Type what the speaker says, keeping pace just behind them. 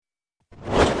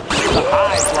The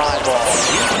high fly ball.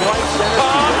 Deep right center.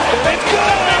 It's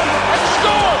good! And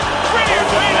score! Korea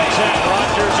leading!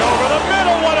 Rogers over the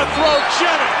middle. What a throw,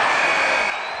 Jenner!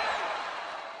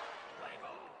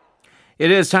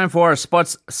 It is time for our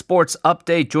sports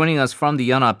update. Joining us from the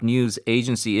Yonhap News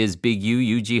Agency is Big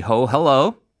Yoo Jeeho.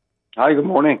 Hello. Hi, good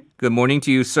morning. Good morning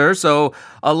to you, sir. So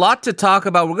a lot to talk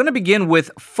about. We're going to begin with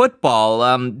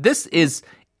football. This is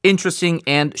interesting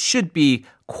and should be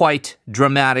quite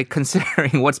dramatic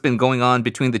considering what's been going on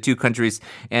between the two countries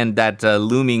and that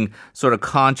looming sort of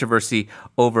controversy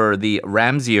over the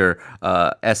Ramsier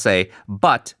essay.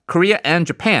 But Korea and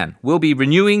Japan will be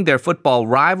renewing their football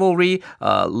rivalry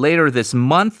later this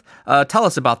month. Tell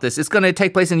us about this. It's going to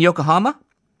take place in Yokohama?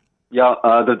 Yeah,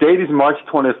 the date is March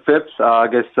 25th. I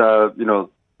guess,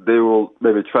 they will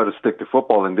maybe try to stick to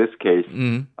football in this case.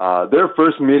 Their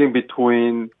first meeting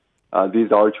between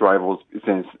these arch rivals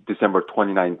since December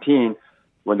 2019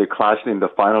 when they clashed in the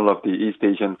final of the East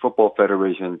Asian Football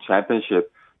Federation Championship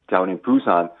down in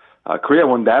Busan. Korea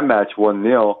won that match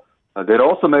 1-0. They'd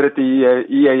also met at the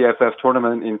EAFF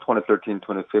tournament in 2013,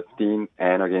 2015,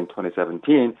 and again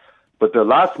 2017. But the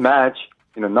last match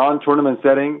in a non-tournament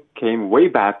setting came way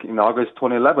back in August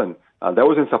 2011. That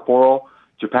was in Sapporo.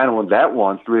 Japan won that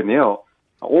one 3-0.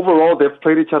 Overall, they've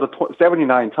played each other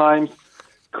 79 times.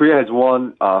 Korea has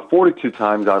won 42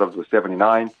 times out of the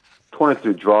 79,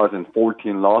 23 draws and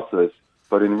 14 losses.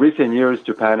 But in recent years,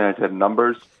 Japan has had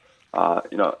numbers.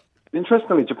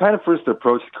 Interestingly, Japan first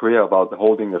approached Korea about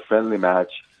holding a friendly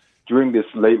match during this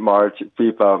late March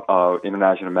FIFA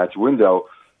international match window.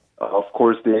 Of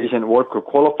course, the Asian World Cup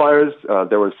qualifiers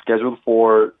that were scheduled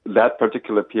for that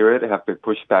particular period have been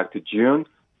pushed back to June.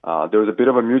 There was a bit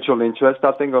of a mutual interest,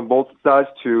 I think, on both sides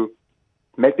to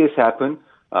make this happen.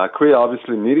 Korea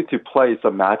obviously needed to play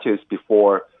some matches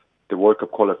before the World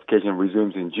Cup qualification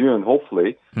resumes in June,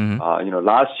 hopefully.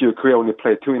 Last year, Korea only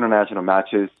played 2 international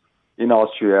matches in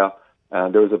Austria,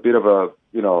 and there was a bit of a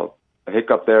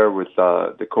hiccup there with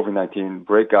the COVID-19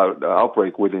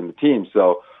 outbreak within the team.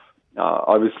 So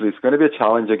obviously, it's going to be a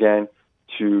challenge again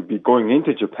to be going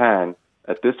into Japan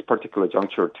at this particular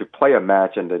juncture to play a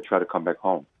match and then try to come back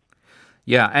home.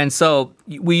 Yeah, and so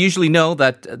we usually know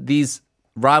that these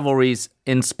rivalries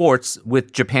in sports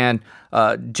with Japan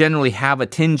generally have a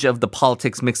tinge of the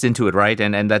politics mixed into it, right?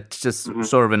 And that's just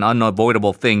sort of an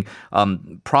unavoidable thing.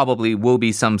 Probably will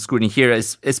be some scrutiny here,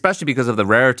 especially because of the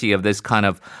rarity of this kind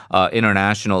of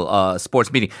international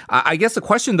sports meeting. I guess the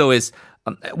question, though, is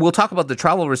we'll talk about the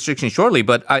travel restriction shortly,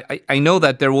 but I know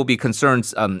that there will be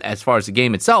concerns as far as the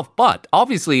game itself, but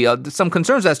obviously some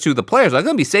concerns as to the players. Are they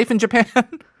going to be safe in Japan?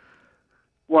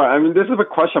 Well, I mean, this is a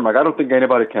question mark. I don't think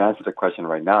anybody can answer the question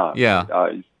right now.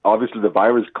 Yeah. Obviously, the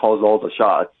virus calls all the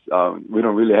shots. We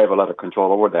don't really have a lot of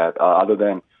control over that, other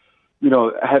than,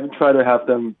 try to have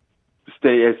them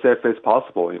stay as safe as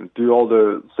possible and do all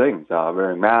the things,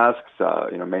 wearing masks,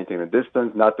 maintaining a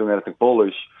distance, not doing anything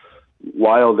foolish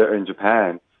while they're in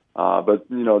Japan. But,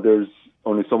 there's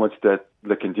only so much that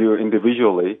they can do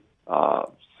individually.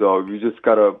 So you just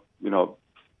got to,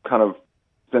 kind of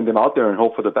send them out there and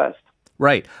hope for the best.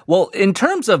 Right. Well, in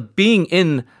terms of being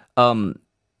in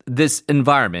this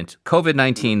environment,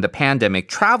 COVID-19, the pandemic,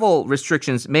 travel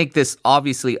restrictions make this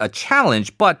obviously a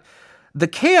challenge, but the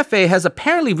KFA has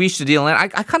apparently reached a deal, and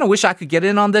I kind of wish I could get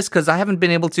in on this because I haven't been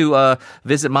able to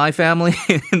visit my family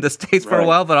in the States for a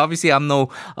while, but obviously I'm no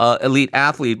elite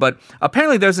athlete. But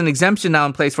apparently there's an exemption now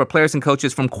in place for players and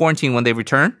coaches from quarantine when they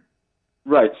return.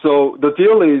 Right. So the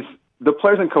deal is the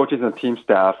players and coaches and team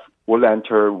staff will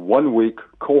enter 1 week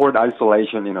cohort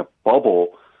isolation in a bubble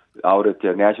out at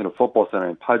the National Football Center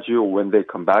in Paju when they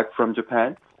come back from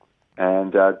Japan.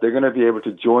 And they're going to be able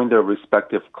to join their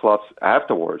respective clubs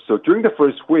afterwards. So during the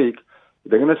first week,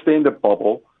 they're going to stay in the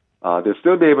bubble. They'll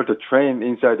still be able to train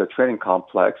inside the training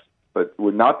complex, but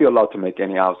would not be allowed to make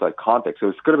any outside contact. So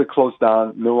it's going to be closed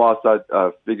down. No outside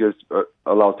figures are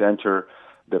allowed to enter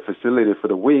the facility for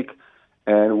the week.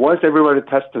 And once everybody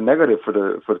tests negative for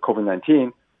the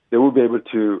COVID-19, they will be able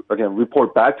to, again,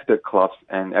 report back to their clubs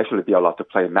and actually be allowed to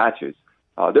play matches.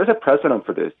 There's a precedent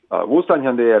for this. Ulsan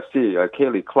Hyundai FC, a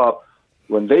K-League club,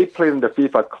 when they played in the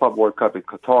FIFA Club World Cup in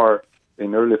Qatar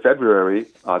in early February,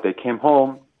 they came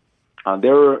home. They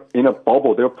were in a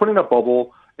bubble. They were put in a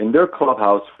bubble in their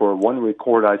clubhouse for 1 week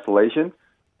cohort isolation.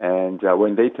 And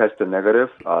when they tested negative,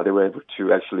 they were able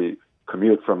to actually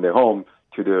commute from their home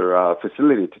to their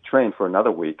facility to train for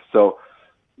another week. So,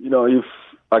 if,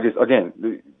 I guess,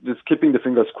 again, just keeping the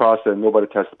fingers crossed that nobody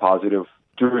tests positive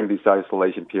during this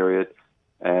isolation period.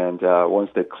 And once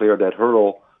they clear that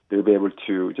hurdle, they'll be able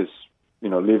to just,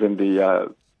 live in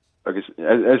the, I guess,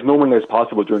 as normally as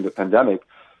possible during the pandemic.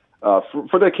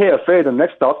 For the KFA, the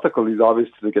next obstacle is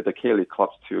obviously to get the K-League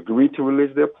clubs to agree to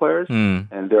release their players,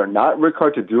 and they're not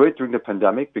required to do it during the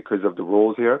pandemic because of the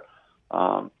rules here.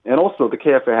 And also, the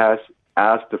KFA has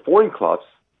asked the foreign clubs,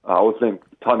 I would think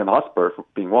Tottenham Hotspur for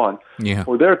being one,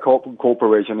 for their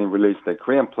cooperation in releasing the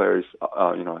Korean players.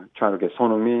 Trying to get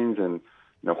Son Heung-min's and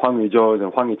Hwang Hee-jo's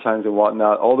and Hwang Hee-chan's and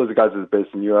whatnot. All those guys are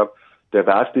based in Europe. They've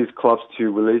asked these clubs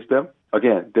to release them.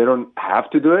 Again, they don't have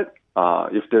to do it.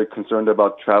 If they're concerned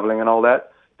about traveling and all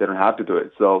that, they don't have to do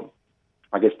it. So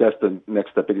I guess that's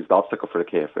the biggest obstacle for the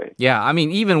KFA. Yeah, I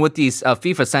mean, even with these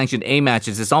FIFA-sanctioned A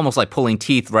matches, it's almost like pulling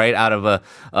teeth right out of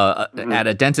at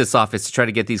a dentist's office to try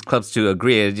to get these clubs to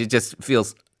agree. It just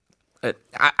feels...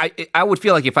 I would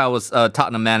feel like if I was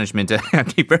Tottenham management,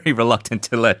 I'd be very reluctant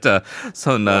to let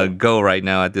Son go right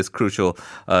now at this crucial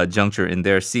juncture in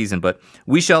their season. But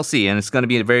we shall see, and it's going to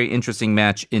be a very interesting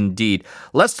match indeed.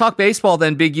 Let's talk baseball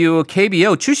then, Big U.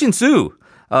 KBO, Choo Shin-soo.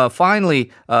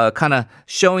 Finally kind of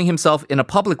showing himself in a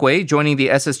public way, joining the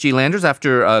SSG Landers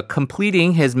after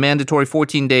completing his mandatory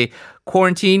 14-day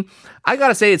quarantine. I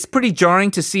gotta say, it's pretty jarring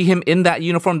to see him in that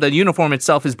uniform. The uniform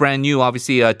itself is brand new,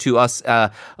 obviously, to us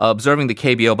observing the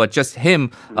KBO, but just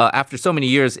him, after so many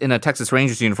years in a Texas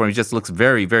Rangers uniform, he just looks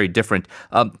very, very different.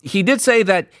 He did say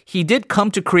that he did come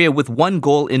to Korea with one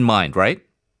goal in mind, right?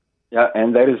 Yeah,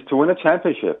 and that is to win a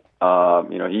championship.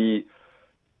 He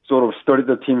sort of studied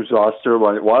the team's roster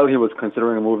while he was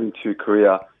considering moving to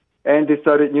Korea and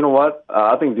decided, you know what,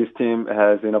 I think this team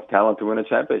has enough talent to win a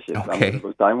championship. Okay. I'm going to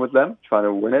go sign with them, trying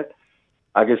to win it.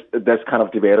 I guess that's kind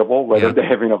of debatable whether they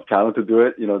have enough talent to do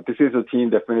it. This is a team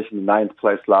that finished in 9th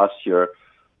place last year,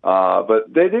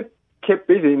 but they did keep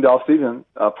busy in the offseason.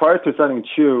 Prior to signing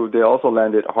Choo, they also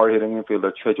landed hard-hitting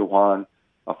infielder Choi Jo-hwan,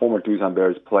 a former Doosan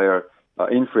Bears player,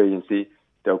 in free agency.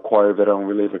 They acquired veteran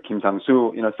reliever Kim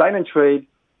Sang-soo, sign and trade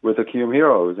with the Kium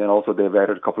Heroes, and also they've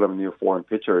added a couple of new foreign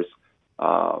pitchers.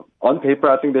 On paper,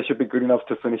 I think they should be good enough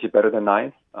to finish it better than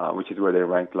 9th, which is where they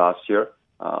ranked last year.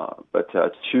 But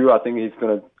Choo, I think he's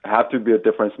going to have to be a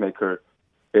difference maker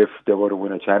if they were to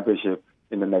win a championship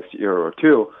in the next year or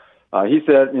two. He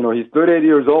said, he's 38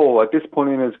 years old. At this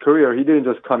point in his career, he didn't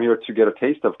just come here to get a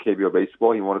taste of KBO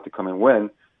baseball. He wanted to come and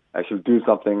win, actually do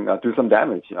something, do some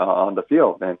damage on the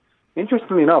field. And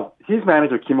interestingly enough, his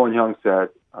manager, Kim Won-hyung, said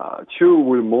Choo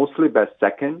will mostly bat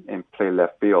second and play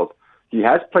left field. He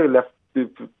has played left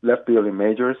field in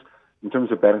majors. In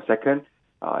terms of batting second,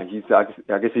 I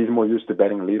guess he's more used to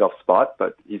batting leadoff spot,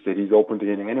 but he said he's open to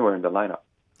hitting anywhere in the lineup.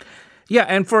 Yeah,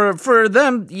 and for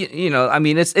them, I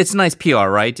mean, it's nice PR,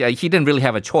 right? He didn't really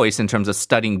have a choice in terms of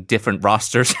studying different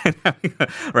rosters,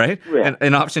 right? Yeah. And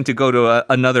an option to go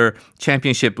to another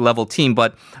championship level team.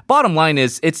 But bottom line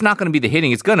is, it's not going to be the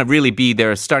hitting. It's going to really be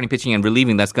their starting pitching and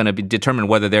relieving that's going to determine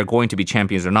whether they're going to be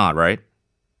champions or not, right?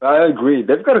 I agree.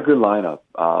 They've got a good lineup.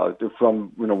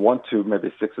 From 1 to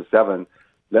maybe 6 or 7.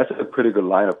 That's a pretty good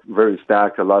lineup. Very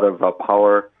stacked. A lot of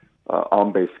power,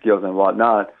 on-base skills and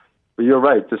whatnot. But you're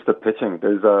right, just the pitching.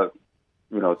 There's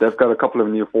they've got a couple of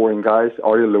new foreign guys,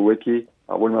 Ariel Lewicki,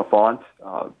 William Font.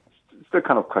 Still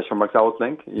kind of question marks, I would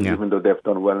think, even though they've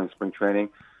done well in spring training.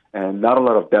 And not a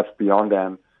lot of depth beyond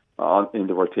them in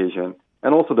the rotation.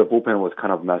 And also the bullpen was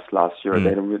kind of messed last year. They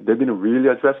didn't really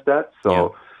address that.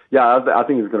 So, I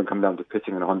think it's going to come down to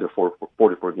pitching in a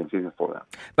 144-game season for them.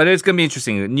 But it's going to be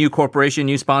interesting. New corporation,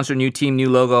 new sponsor, new team, new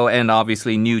logo, and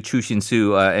obviously new Choo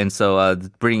Shin-soo. And so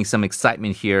bringing some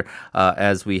excitement here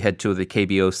as we head to the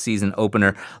KBO season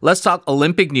opener. Let's talk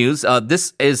Olympic news.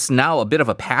 This is now a bit of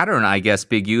a pattern, I guess,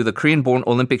 Big U. The Korean-born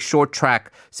Olympic short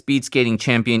track speed skating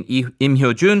champion Lim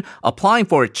Hyo-jun applying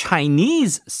for a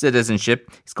Chinese citizenship.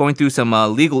 He's going through some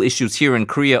legal issues here in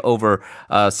Korea over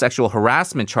sexual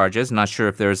harassment charges. Not sure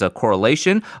if there's a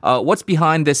correlation. What's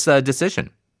behind this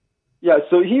decision? Yeah,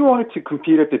 so he wanted to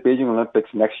compete at the Beijing Olympics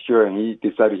next year, and he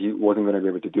decided he wasn't going to be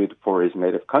able to do it for his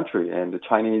native country. And the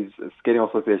Chinese Skating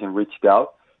Association reached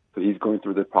out, so he's going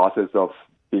through the process of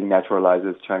being naturalized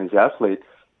as a Chinese athlete.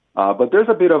 But there's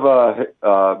a bit of a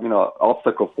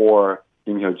obstacle for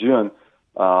Lim Hyo-jun.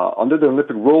 Under the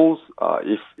Olympic rules,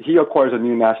 if he acquires a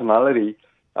new nationality,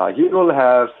 he will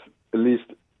have at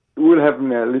least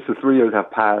 3 years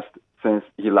have passed since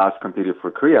he last competed for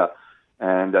Korea.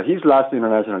 And his last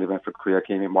international event for Korea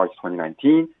came in March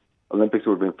 2019. Olympics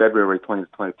will be in February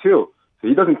 2022. So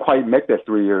he doesn't quite make that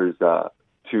 3 years to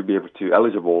be able to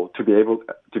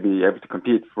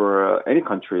compete for any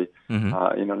country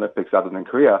in Olympics other than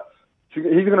Korea. So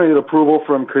he's going to need approval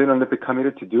from Korean Olympic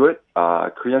Committee to do it.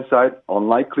 Korean side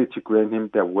unlikely to grant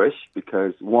him that wish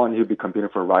because 1, he'll be competing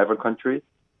for a rival country,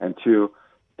 and 2,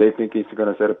 they think he's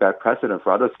going to set a bad precedent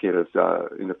for other skaters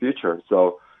in the future.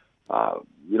 So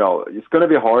It's going to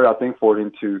be hard, I think, for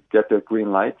him to get the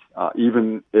green light,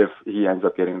 even if he ends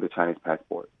up getting the Chinese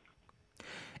passport.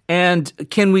 And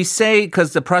can we say,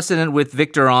 because the precedent with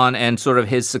Victor On and sort of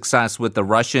his success with the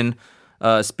Russian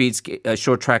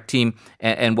short track team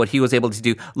and what he was able to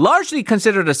do, largely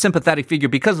considered a sympathetic figure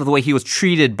because of the way he was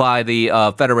treated by the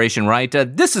federation, right?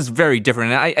 This is very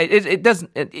different. It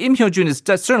doesn't. Lim Hyo-jun is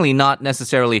certainly not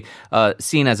necessarily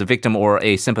seen as a victim or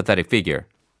a sympathetic figure.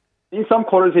 In some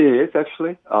quarters, he is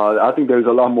actually. I think there's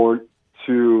a lot more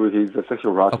to his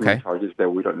sexual harassment charges that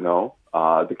we don't know.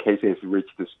 The case has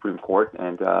reached the Supreme Court,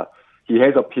 and he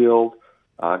has appealed.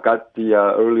 Got the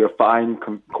earlier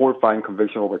court fine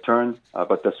conviction overturned,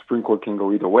 but the Supreme Court can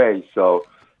go either way. So,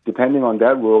 depending on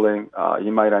that ruling,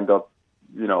 he might end up,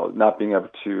 not being able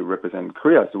to represent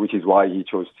Korea, which is why he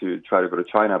chose to try to go to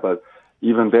China. But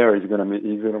even there, he's gonna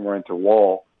run into a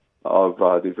wall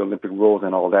of these Olympic rules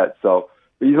and all that. So,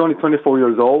 he's only 24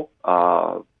 years old.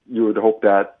 You would hope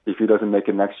that if he doesn't make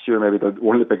it next year, maybe the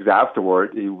Olympics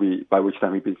afterward, by which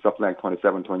time he'd be something like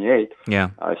 27, 28.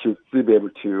 Yeah. Should still be able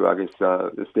to, I guess,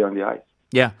 stay on the ice.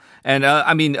 Yeah. And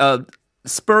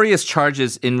spurious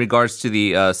charges in regards to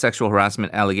the sexual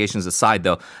harassment allegations aside,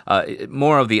 though,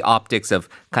 more of the optics of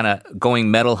kind of going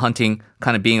medal hunting,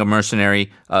 kind of being a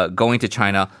mercenary, going to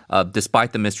China,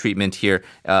 despite the mistreatment here.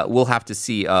 We'll have to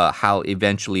see how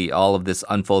eventually all of this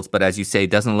unfolds. But as you say, it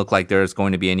doesn't look like there's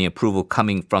going to be any approval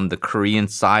coming from the Korean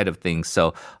side of things.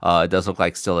 So it does look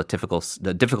like still a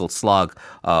difficult slog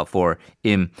for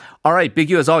him. All right,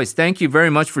 Big U, as always, thank you very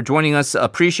much for joining us.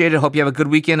 Appreciate it. Hope you have a good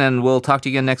weekend, and we'll talk to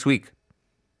you again next week.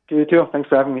 You too. Thanks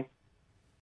for having me.